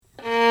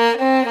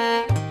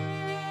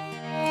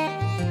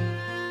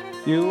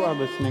You are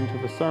listening to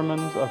the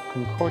sermons of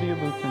Concordia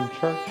Lutheran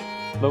Church,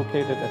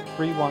 located at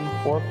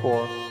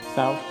 3144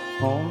 South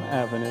Home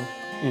Avenue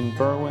in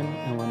Berwyn,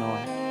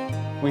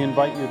 Illinois. We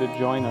invite you to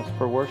join us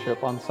for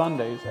worship on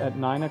Sundays at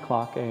 9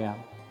 o'clock a.m.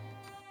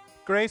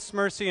 Grace,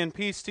 mercy, and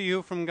peace to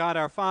you from God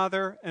our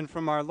Father and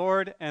from our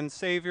Lord and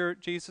Savior,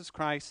 Jesus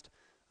Christ.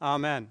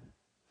 Amen.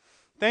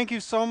 Thank you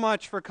so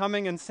much for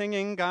coming and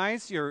singing,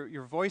 guys.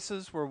 Your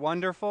voices were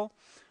wonderful.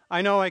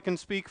 I know I can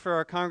speak for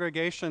our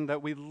congregation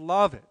that we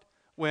love it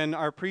when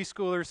our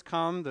preschoolers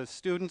come, the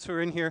students who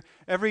are in here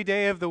every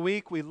day of the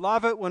week. We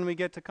love it when we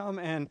get to come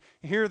and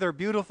hear their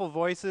beautiful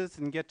voices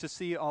and get to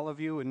see all of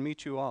you and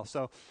meet you all.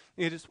 So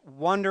it is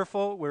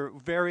wonderful. We're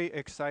very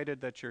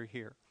excited that you're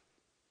here.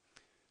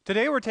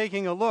 Today we're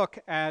taking a look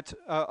at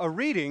a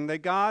reading that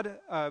God,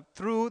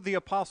 through the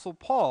Apostle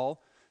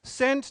Paul,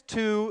 sent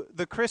to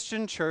the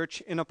Christian church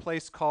in a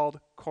place called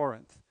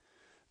Corinth.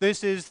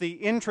 This is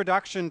the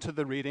introduction to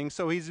the reading,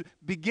 so he's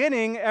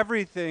beginning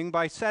everything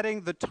by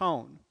setting the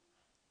tone.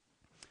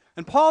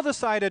 And Paul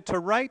decided to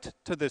write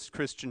to this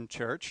Christian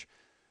church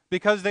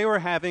because they were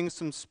having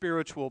some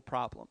spiritual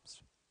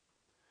problems.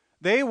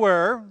 They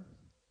were,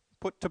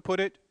 to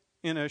put it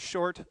in a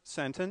short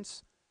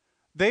sentence,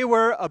 they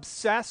were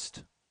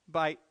obsessed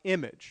by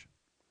image.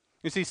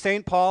 You see,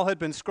 St. Paul had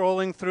been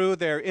scrolling through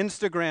their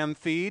Instagram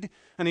feed,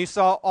 and he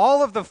saw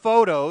all of the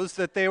photos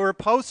that they were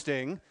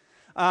posting,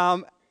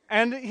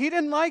 and he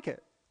didn't like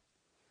it.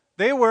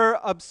 They were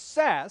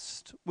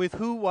obsessed with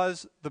who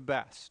was the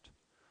best,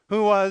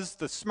 who was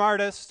the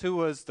smartest, who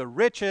was the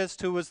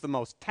richest, who was the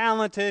most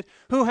talented,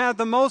 who had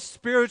the most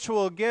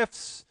spiritual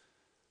gifts.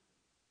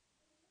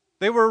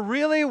 They were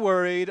really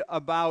worried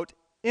about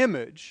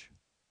image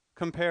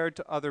compared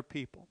to other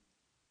people.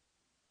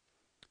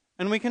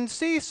 And we can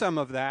see some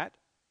of that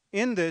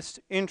in this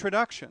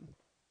introduction.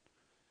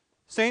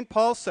 St.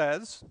 Paul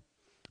says,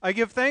 "I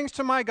give thanks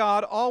to my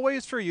God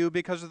always for you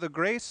because of the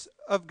grace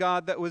of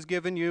God that was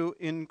given you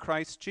in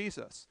Christ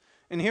Jesus."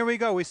 And here we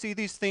go. We see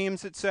these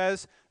themes. It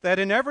says that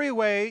in every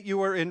way you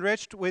were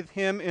enriched with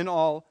him in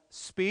all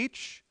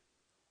speech,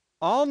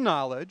 all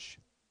knowledge,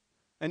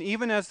 and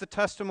even as the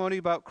testimony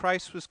about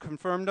Christ was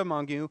confirmed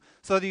among you,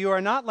 so that you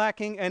are not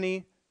lacking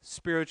any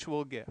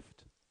spiritual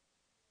gift.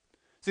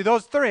 See,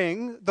 those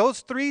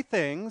three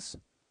things,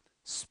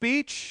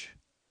 speech,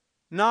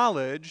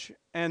 knowledge,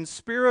 and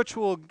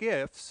spiritual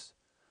gifts,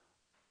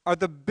 are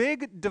the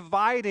big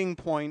dividing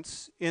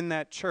points in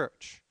that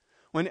church,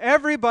 when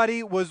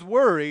everybody was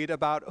worried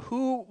about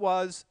who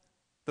was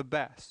the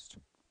best.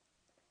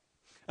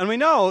 And we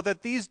know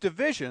that these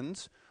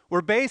divisions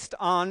were based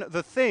on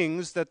the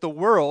things that the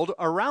world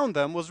around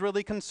them was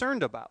really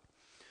concerned about.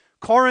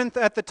 Corinth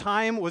at the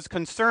time was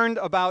concerned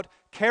about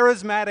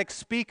charismatic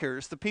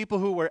speakers, the people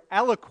who were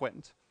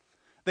eloquent.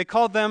 They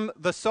called them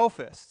the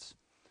sophists.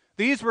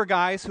 These were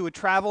guys who would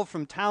travel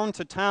from town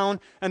to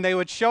town, and they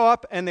would show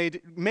up and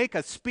they'd make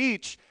a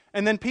speech,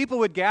 and then people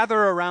would gather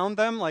around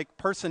them like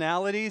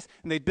personalities,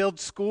 and they'd build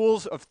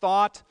schools of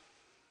thought.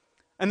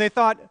 And they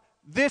thought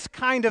this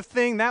kind of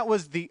thing, that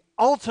was the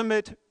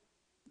ultimate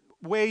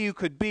way you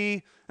could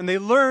be, and they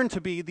learned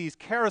to be these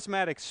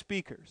charismatic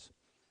speakers.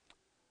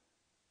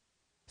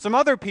 Some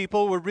other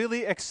people were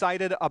really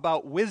excited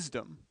about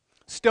wisdom.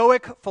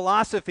 Stoic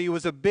philosophy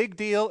was a big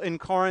deal in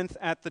Corinth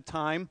at the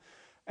time,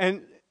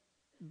 and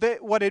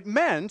what it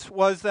meant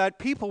was that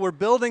people were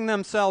building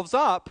themselves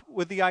up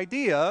with the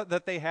idea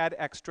that they had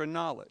extra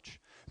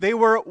knowledge. They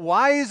were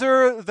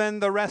wiser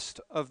than the rest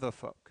of the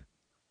folk.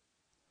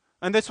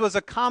 And this was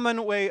a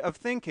common way of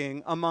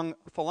thinking among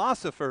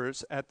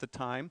philosophers at the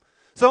time,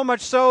 so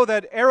much so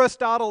that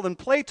Aristotle and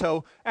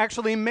Plato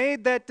actually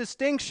made that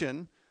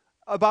distinction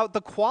about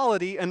the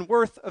quality and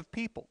worth of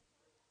people.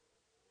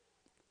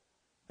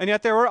 And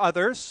yet there were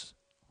others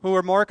who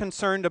were more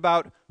concerned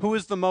about who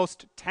is the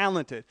most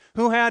talented,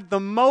 who had the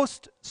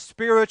most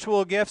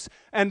spiritual gifts,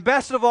 and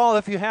best of all,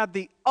 if you had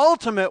the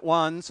ultimate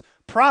ones,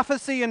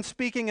 prophecy and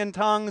speaking in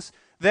tongues,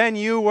 then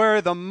you were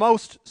the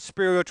most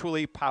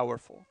spiritually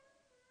powerful.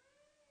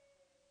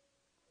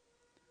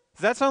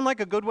 Does that sound like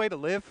a good way to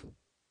live?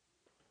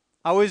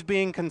 Always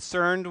being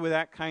concerned with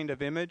that kind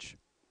of image?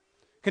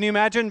 Can you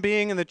imagine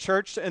being in the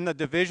church and the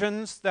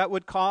divisions that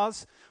would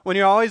cause? When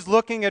you're always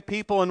looking at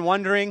people and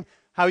wondering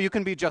how you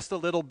can be just a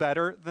little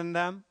better than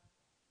them?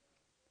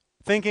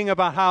 Thinking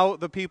about how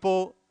the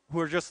people who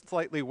are just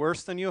slightly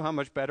worse than you, how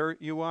much better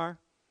you are?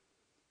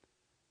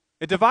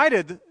 It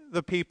divided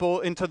the people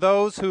into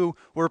those who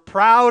were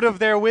proud of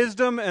their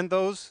wisdom and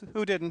those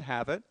who didn't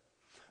have it.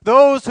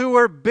 Those who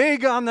were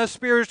big on the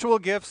spiritual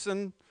gifts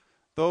and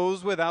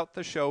those without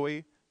the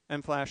showy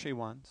and flashy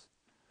ones.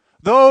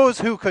 Those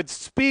who could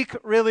speak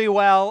really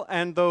well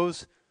and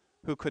those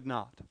who could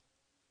not.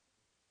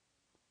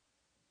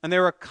 And they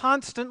were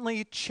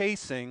constantly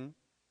chasing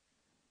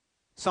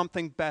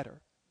something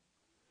better,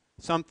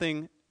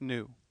 something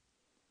new.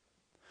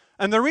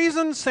 And the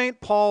reason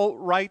St. Paul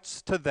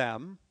writes to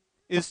them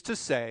is to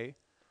say,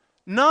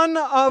 none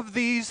of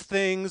these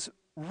things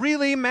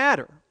really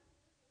matter.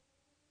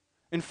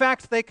 In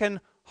fact, they can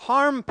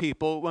harm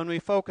people when we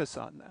focus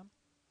on them.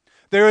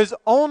 There is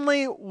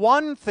only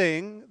one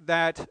thing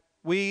that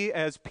we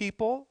as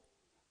people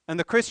and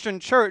the Christian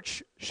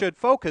church should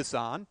focus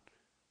on.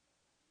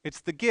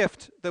 It's the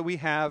gift that we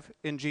have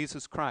in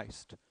Jesus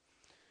Christ.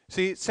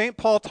 See, St.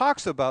 Paul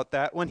talks about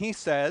that when he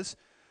says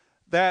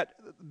that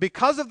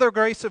because of the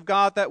grace of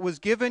God that was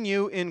given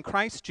you in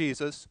Christ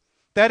Jesus,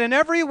 that in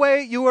every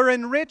way you are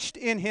enriched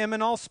in him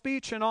in all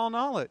speech and all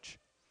knowledge,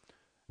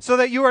 so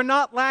that you are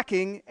not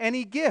lacking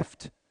any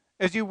gift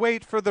as you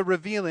wait for the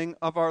revealing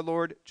of our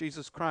Lord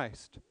Jesus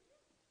Christ.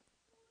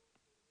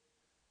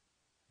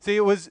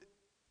 See,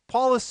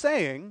 Paul is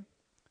saying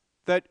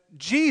that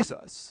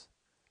Jesus,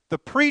 the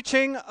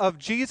preaching of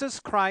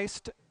Jesus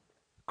Christ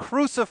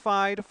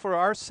crucified for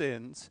our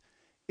sins,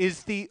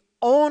 is the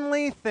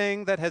only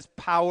thing that has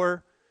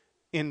power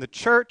in the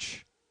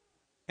church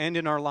and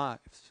in our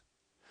lives.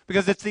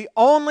 Because it's the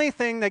only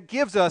thing that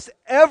gives us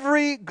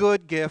every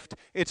good gift.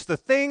 It's the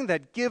thing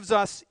that gives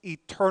us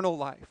eternal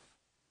life.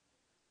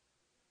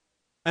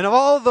 And of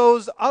all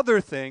those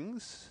other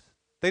things,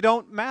 they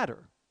don't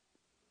matter.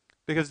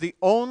 Because the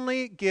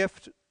only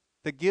gift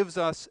that gives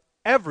us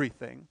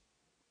everything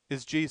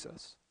is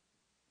Jesus.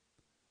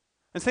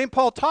 And St.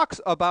 Paul talks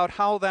about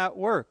how that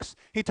works.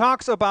 He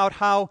talks about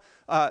how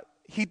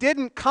he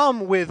didn't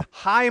come with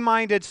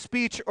high-minded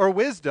speech or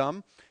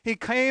wisdom. He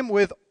came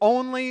with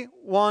only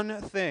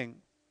one thing.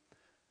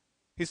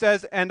 He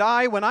says, "And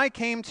I, when I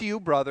came to you,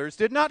 brothers,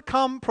 did not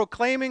come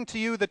proclaiming to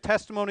you the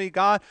testimony of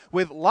God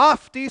with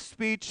lofty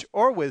speech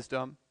or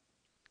wisdom,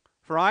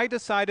 for I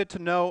decided to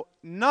know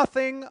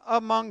nothing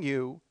among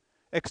you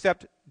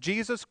except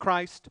Jesus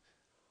Christ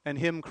and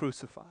him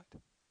crucified."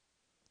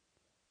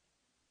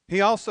 He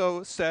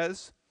also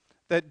says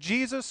that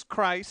Jesus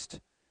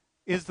Christ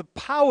is the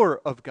power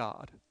of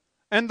God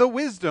and the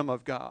wisdom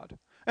of God.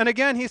 And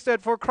again, he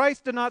said, "For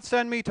Christ did not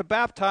send me to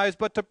baptize,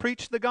 but to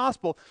preach the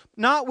gospel,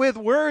 not with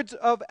words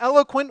of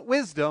eloquent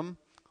wisdom,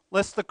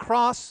 lest the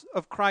cross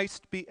of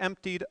Christ be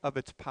emptied of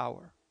its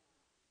power."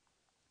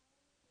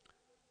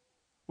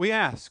 We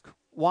ask,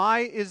 why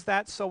is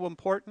that so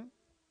important?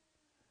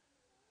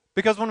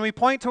 Because when we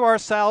point to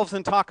ourselves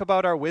and talk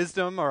about our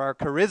wisdom or our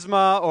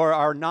charisma or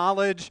our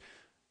knowledge,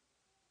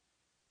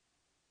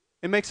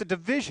 it makes a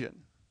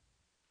division.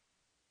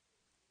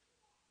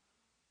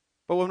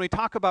 But when we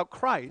talk about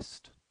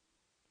Christ,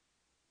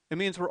 it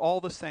means we're all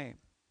the same.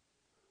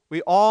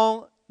 We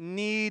all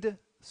need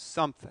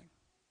something.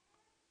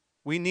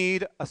 We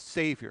need a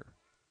Savior.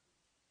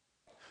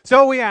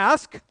 So we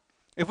ask,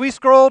 if we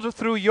scrolled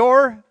through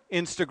your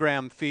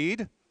Instagram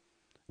feed,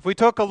 if we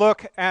took a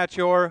look at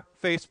your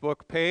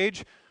Facebook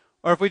page,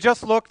 or if we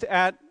just looked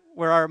at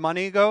where our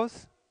money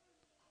goes,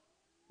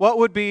 what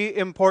would be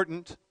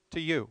important to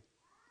you?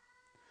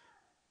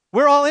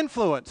 We're all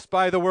influenced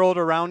by the world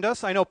around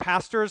us. I know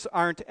pastors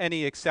aren't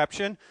any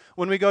exception.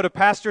 When we go to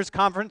pastors'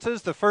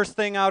 conferences, the first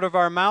thing out of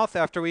our mouth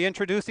after we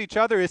introduce each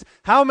other is,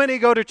 "How many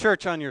go to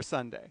church on your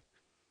Sunday?"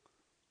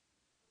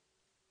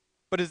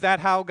 But is that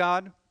how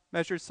God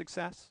measures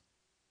success?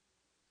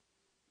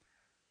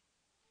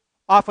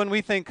 Often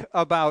we think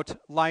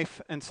about life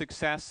and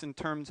success in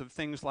terms of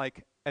things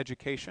like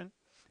education.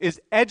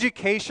 Is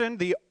education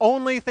the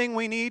only thing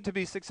we need to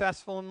be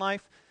successful in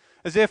life?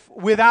 As if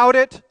without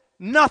it,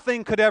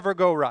 nothing could ever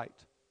go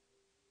right.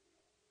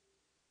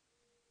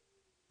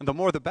 And the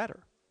more the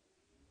better.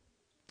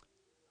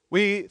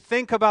 We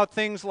think about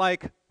things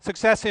like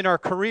success in our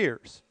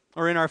careers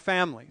or in our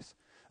families,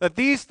 that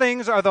these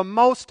things are the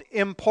most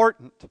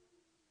important.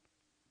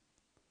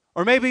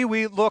 Or maybe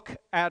we look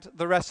at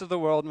the rest of the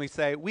world and we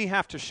say, we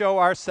have to show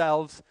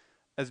ourselves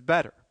as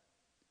better.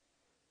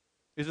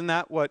 Isn't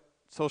that what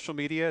social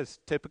media is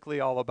typically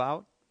all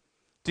about?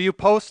 Do you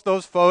post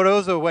those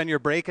photos of when you're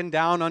breaking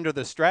down under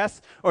the stress?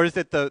 Or is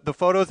it the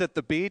photos at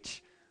the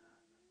beach?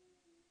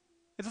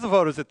 It's the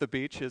photos at the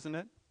beach, isn't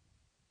it?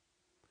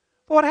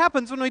 But what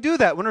happens when we do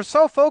that? When we're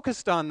so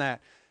focused on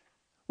that,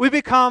 we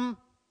become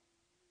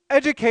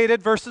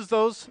educated versus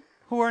those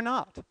who are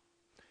not.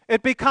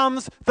 It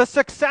becomes the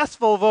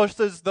successful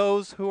versus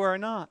those who are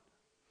not.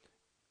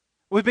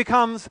 It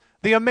becomes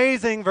the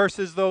amazing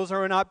versus those who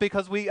are not,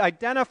 because we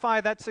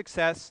identify that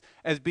success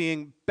as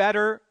being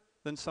better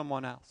than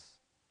someone else.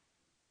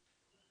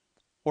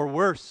 Or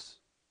worse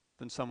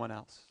than someone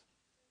else.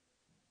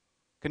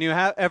 Can you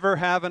ever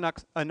have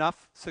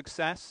enough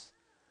success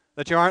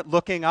that you aren't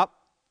looking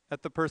up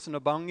at the person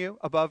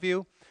above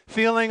you,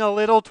 feeling a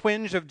little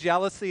twinge of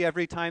jealousy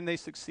every time they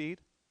succeed?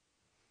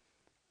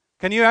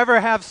 Can you ever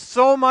have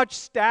so much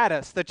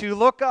status that you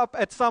look up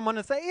at someone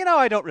and say,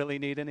 I don't really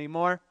need any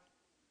more?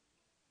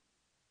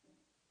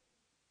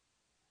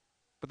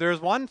 But there's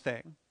one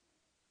thing,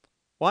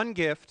 one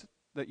gift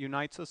that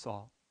unites us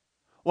all.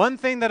 One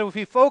thing that if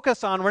we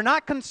focus on, we're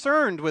not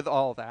concerned with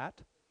all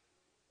that.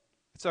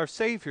 It's our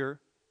Savior,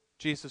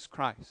 Jesus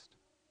Christ.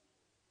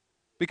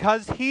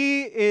 Because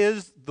he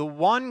is the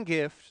one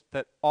gift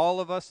that all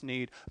of us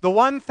need. The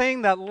one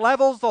thing that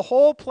levels the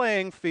whole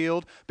playing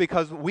field,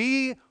 because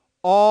we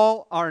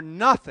all are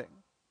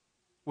nothing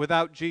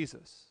without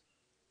Jesus.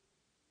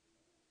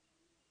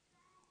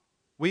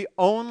 We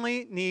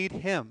only need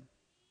him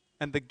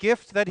and the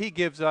gift that he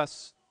gives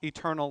us,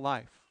 eternal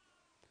life.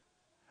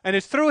 And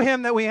it's through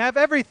him that we have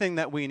everything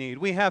that we need.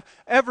 We have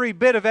every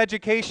bit of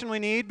education we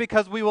need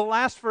because we will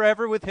last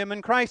forever with him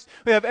in Christ.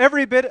 We have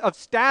every bit of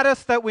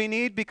status that we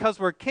need because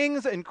we're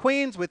kings and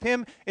queens with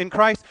him in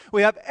Christ.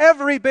 We have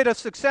every bit of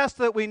success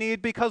that we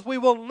need because we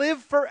will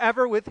live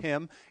forever with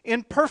him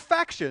in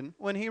perfection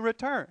when he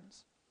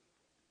returns.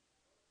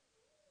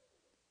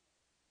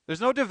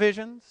 There's no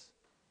divisions,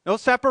 no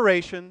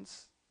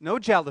separations, no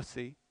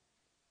jealousy.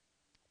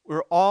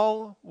 We're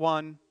all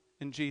one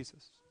in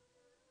Jesus.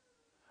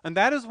 And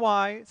that is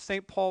why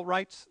St. Paul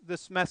writes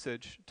this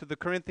message to the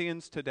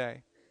Corinthians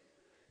today,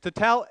 to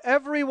tell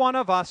every one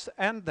of us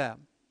and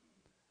them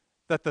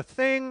that the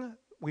thing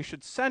we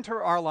should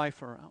center our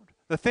life around,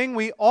 the thing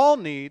we all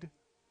need,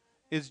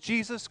 is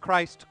Jesus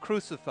Christ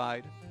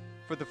crucified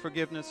for the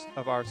forgiveness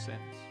of our sins.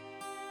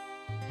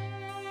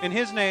 In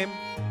his name,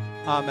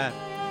 amen.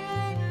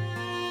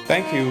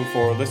 Thank you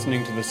for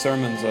listening to the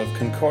sermons of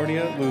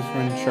Concordia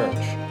Lutheran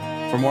Church.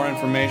 For more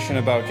information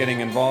about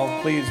getting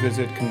involved, please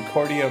visit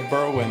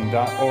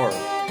concordiaberwyn.org.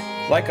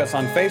 Like us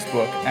on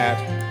Facebook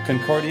at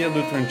Concordia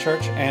Lutheran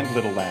Church and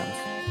Little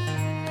Lambs.